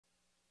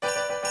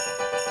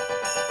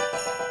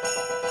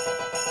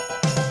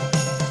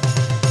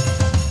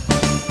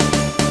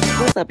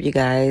up, you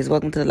guys?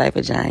 Welcome to the Life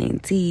of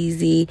Giant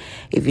TZ.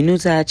 If you're new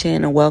to our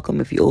channel,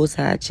 welcome. If you're old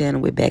to our channel,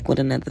 we're back with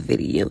another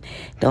video.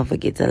 Don't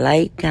forget to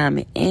like,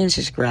 comment, and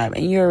subscribe.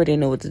 And you already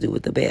know what to do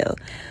with the bell.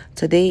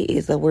 Today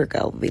is a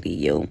workout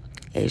video.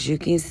 As you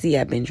can see,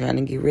 I've been trying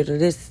to get rid of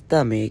this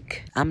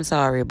stomach. I'm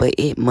sorry, but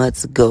it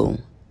must go.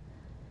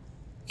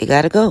 It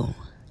gotta go.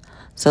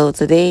 So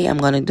today, I'm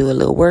going to do a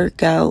little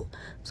workout.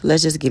 So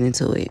let's just get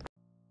into it.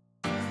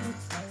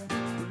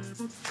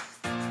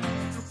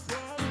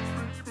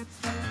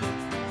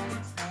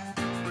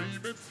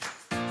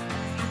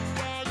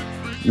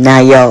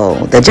 Now,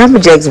 yo, the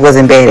jumping jacks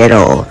wasn't bad at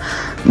all,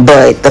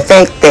 but the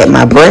fact that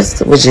my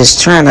breast was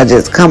just trying to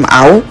just come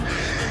out,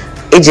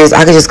 I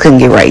just couldn't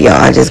get right, y'all.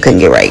 I just couldn't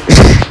get right.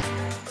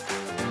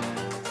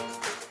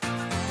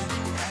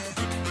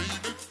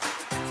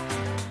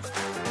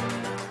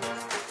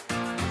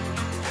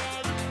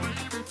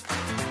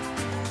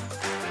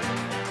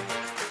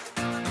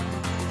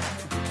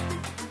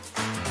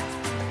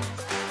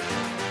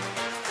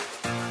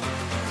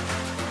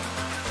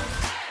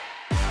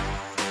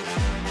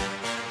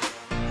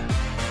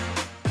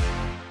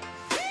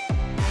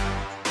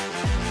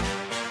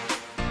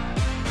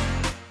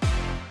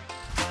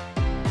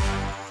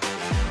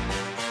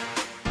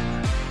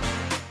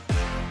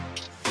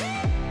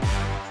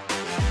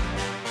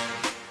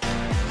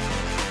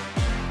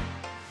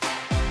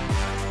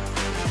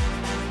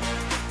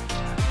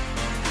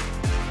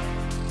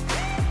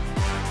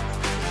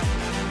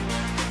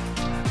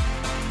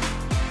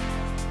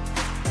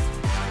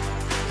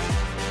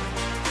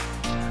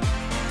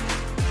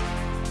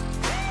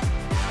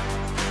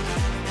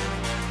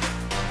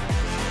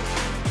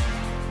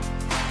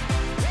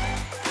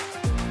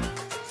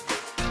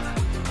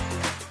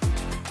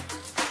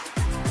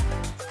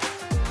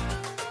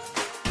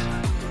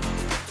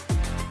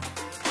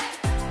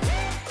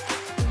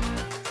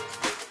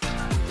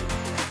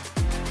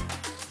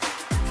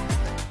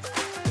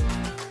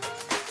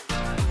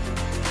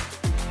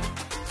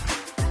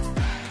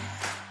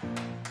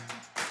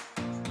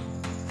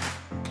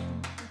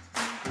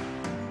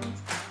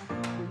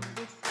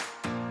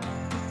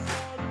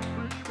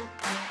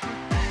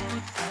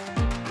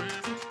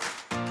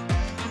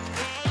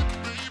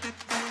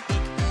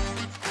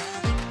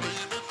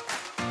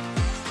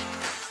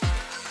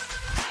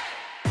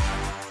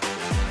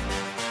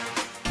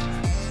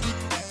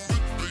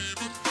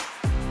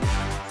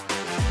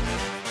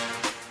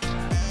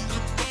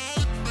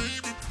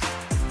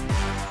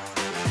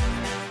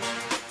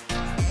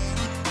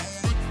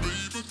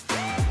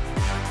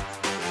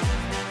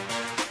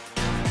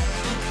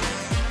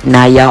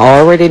 Now, y'all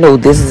already know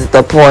this is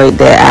the part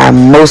that I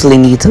mostly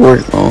need to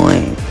work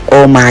on.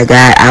 Oh my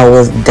God, I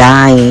was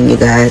dying, you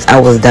guys. I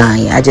was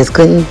dying. I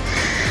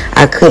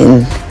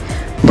couldn't.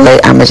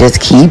 But I'm going to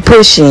just keep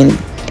pushing.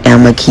 And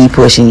I'm going to keep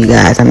pushing, you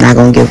guys. I'm not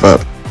going to give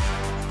up.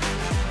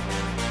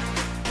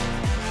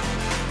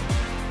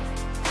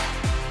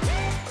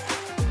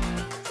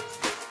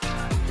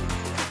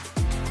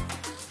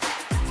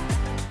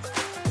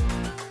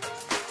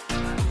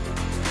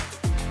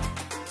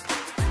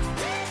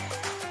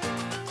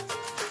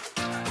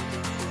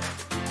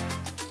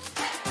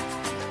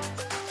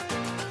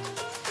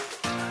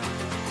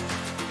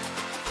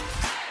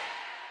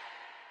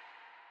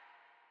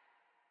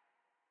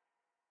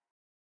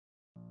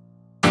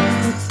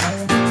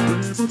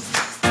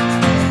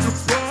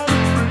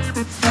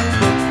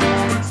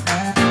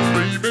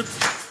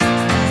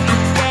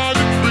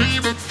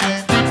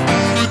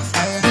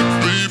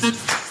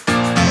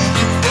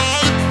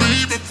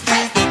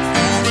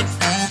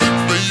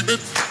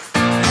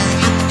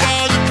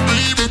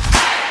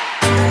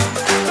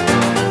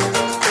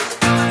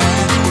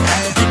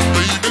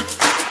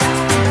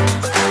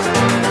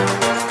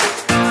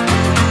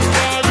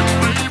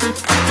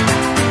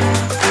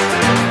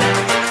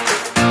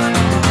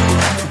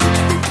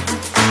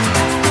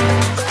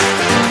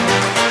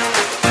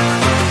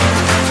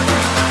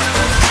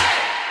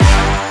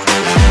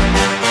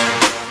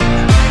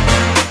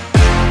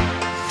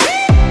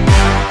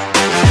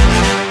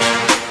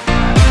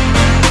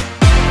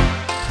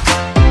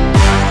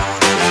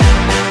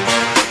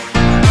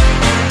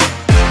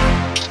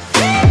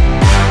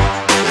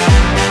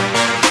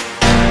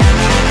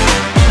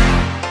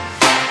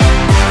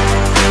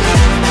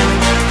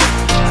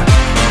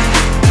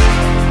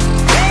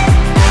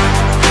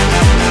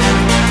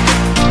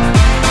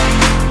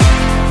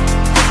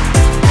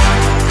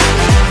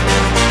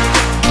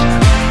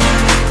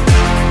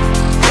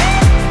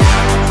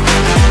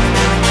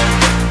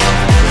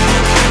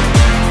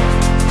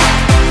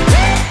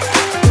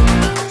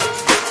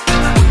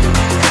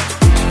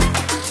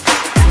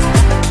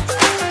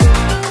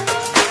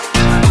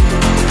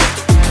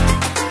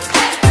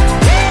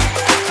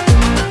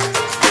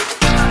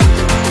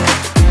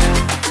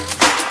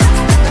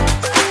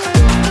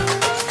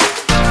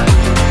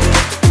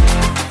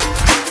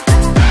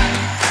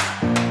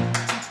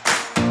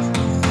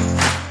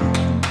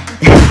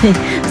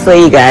 So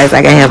you guys,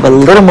 I have a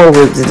little more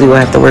work to do.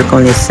 I have to work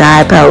on this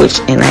side pouch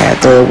and I have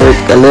to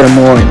work a little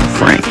more in the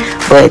front.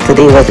 But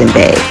today wasn't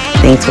bad.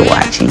 Thanks for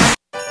watching.